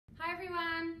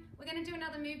everyone. We're going to do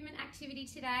another movement activity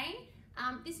today.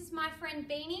 This is my friend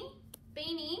Beanie.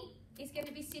 Beanie is going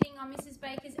to be sitting on Mrs.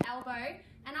 Baker's elbow,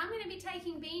 and I'm going to be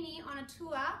taking Beanie on a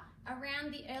tour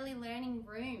around the early learning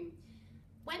room.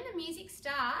 When the music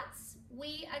starts,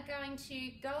 we are going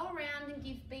to go around and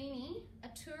give Beanie a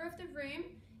tour of the room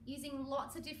using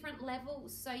lots of different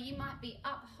levels. So you might be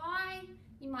up high,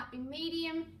 you might be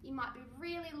medium, you might be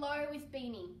really low with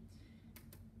Beanie.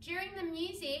 During the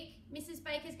music, Mrs.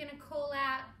 Baker's going to call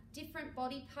out different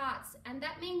body parts, and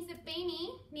that means that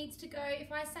Beanie needs to go,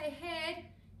 if I say head,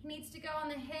 he needs to go on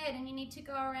the head, and you need to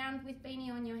go around with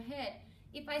Beanie on your head.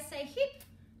 If I say hip,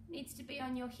 it needs to be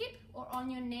on your hip or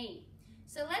on your knee.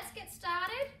 So let's get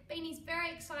started. Beanie's very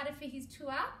excited for his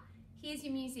tour. Here's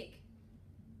your music.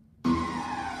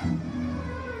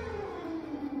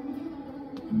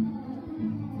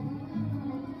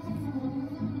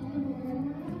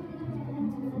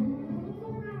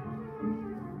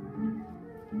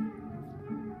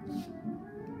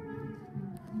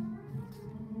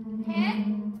 Head.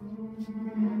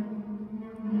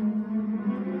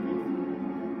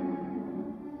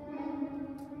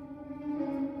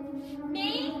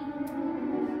 Knee.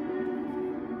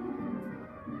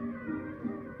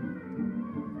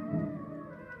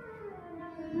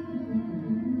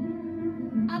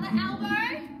 Other elbow.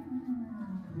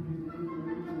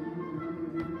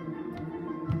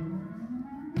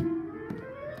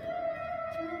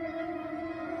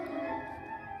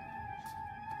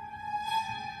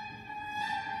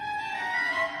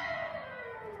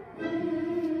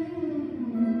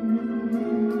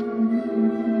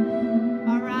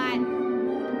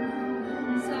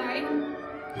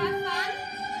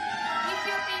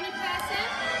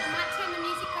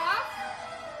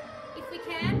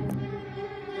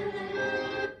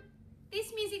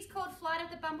 Of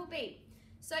the Bumble Bee.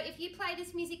 So if you play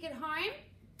this music at home,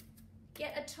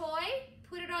 get a toy,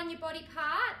 put it on your body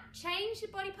part, change the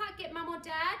body part, get mum or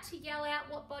dad to yell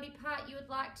out what body part you would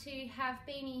like to have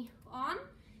Beanie on.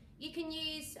 You can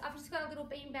use, I've just got a little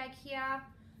beanbag here,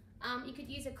 you could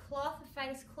use a cloth, a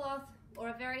face cloth, or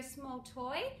a very small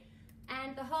toy,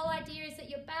 and the whole idea is that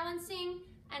you're balancing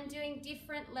and doing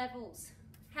different levels.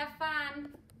 Have fun.